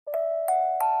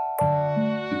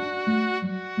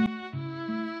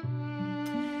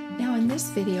this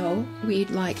video, we'd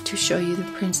like to show you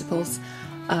the principles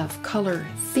of color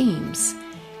themes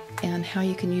and how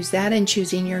you can use that in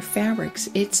choosing your fabrics.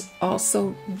 It's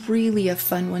also really a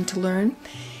fun one to learn.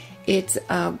 It's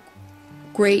a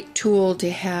great tool to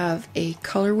have a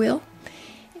color wheel,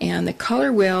 and the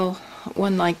color wheel,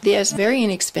 one like this, very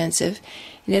inexpensive,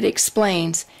 and it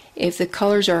explains if the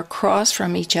colors are across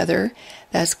from each other,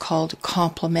 that's called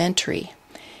complementary.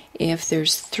 If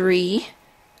there's three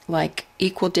like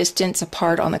equal distance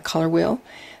apart on the color wheel,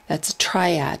 that's a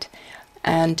triad.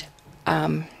 And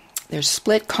there's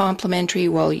split complementary.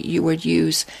 Well, you would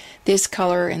use this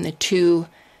color and the two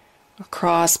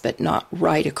across, but not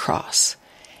right across.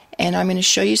 And I'm going to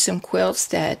show you some quilts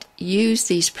that use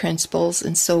these principles,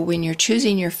 and so when you're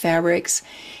choosing your fabrics,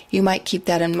 you might keep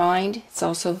that in mind. It's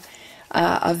also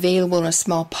available in a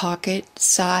small pocket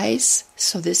size,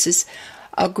 so this is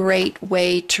a great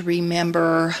way to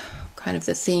remember kind of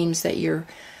the themes that you're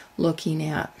looking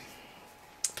at.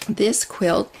 This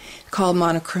quilt is called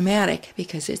monochromatic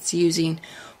because it's using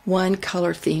one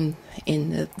color theme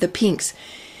in the pinks,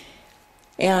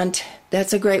 and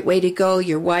that's a great way to go.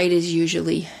 Your white is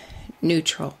usually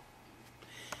neutral.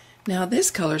 Now this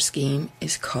color scheme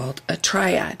is called a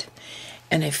triad,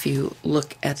 and if you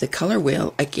look at the color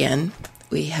wheel again,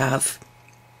 we have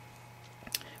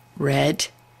red,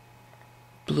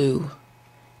 blue,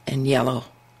 and yellow.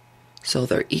 So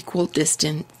they're equal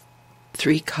distant,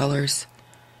 three colors.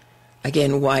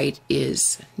 Again, white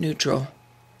is neutral.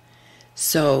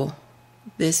 So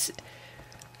this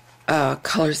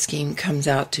color scheme comes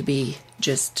out to be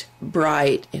just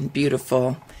bright and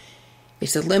beautiful.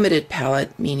 It's a limited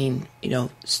palette, meaning,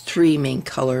 it's three main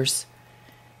colors,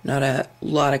 not a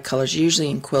lot of colors. Usually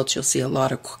in quilts you'll see a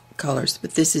lot of colors,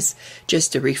 but this is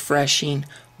just a refreshing,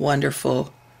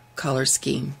 wonderful color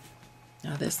scheme.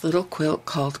 Now this little quilt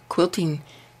called Quilting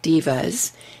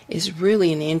Divas is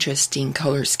really an interesting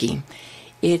color scheme.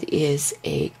 It is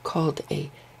called a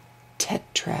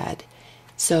tetrad.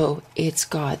 So it's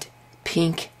got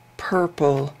pink,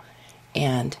 purple,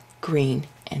 and green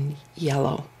and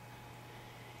yellow.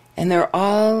 And they're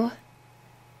all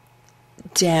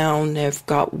down. They've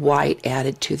got white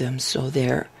added to them, so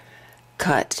they're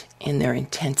cut in their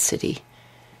intensity.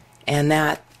 And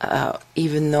that,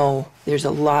 even though there's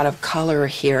a lot of color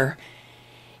here,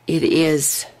 it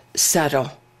is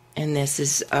subtle. And this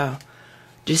is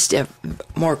just a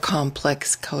more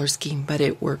complex color scheme, but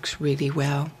it works really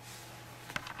well.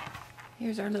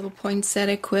 Here's our little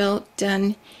poinsettia quilt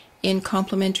done in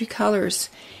complementary colors,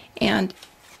 and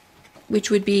which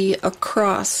would be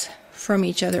across from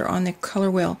each other on the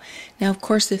color wheel. Now, of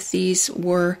course, if these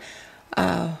were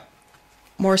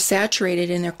more saturated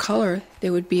in their color, they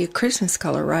would be a Christmas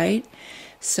color, right?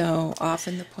 So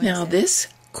often the poinsettia. Now, this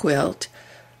quilt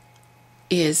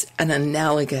is an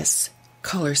analogous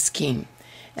color scheme,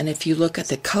 and if you look at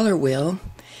the color wheel,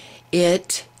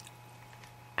 it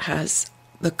has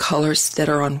the colors that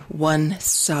are on one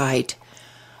side.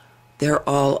 They're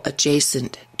all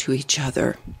adjacent to each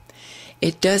other.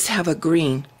 It does have a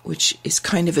green, which is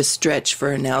kind of a stretch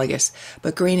for analogous,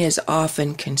 but green is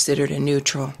often considered a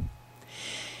neutral.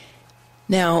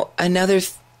 Now, another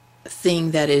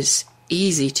thing that is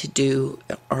easy to do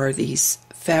are these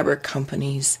fabric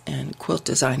companies and quilt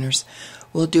designers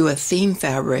will do a theme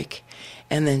fabric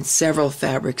and then several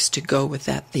fabrics to go with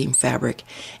that theme fabric.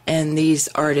 And these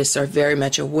artists are very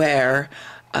much aware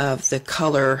of the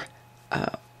color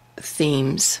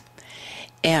themes,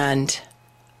 and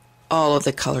all of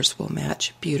the colors will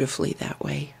match beautifully that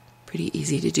way. Pretty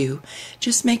easy to do.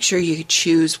 Just make sure you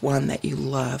choose one that you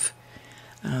love.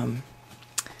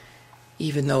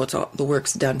 Even though it's all, the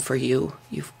work's done for you,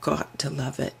 you've got to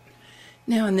love it.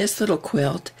 Now in this little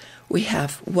quilt, we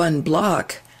have one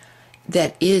block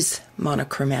that is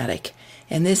monochromatic,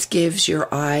 and this gives your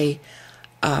eye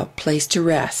a place to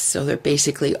rest. So they're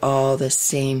basically all the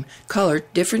same color,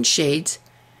 different shades,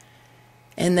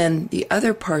 and then the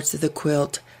other parts of the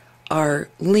quilt are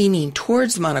leaning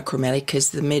towards monochromatic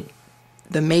because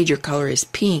the major color is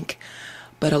pink,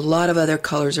 but a lot of other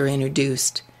colors are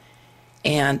introduced.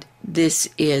 And this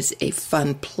is a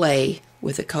fun play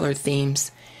with the color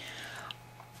themes.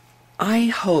 I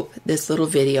hope this little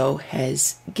video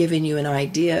has given you an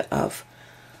idea of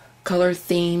color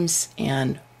themes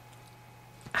and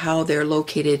how they're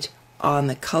located on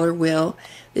the color wheel.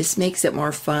 This makes it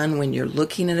more fun when you're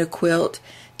looking at a quilt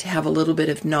to have a little bit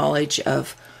of knowledge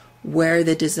of where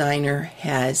the designer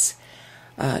has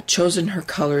chosen her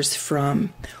colors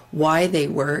from, why they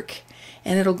work,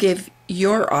 and it'll give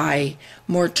your eye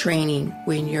more training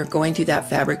when you're going through that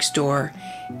fabric store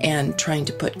and trying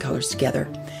to put colors together.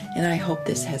 And I hope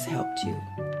this has helped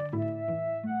you.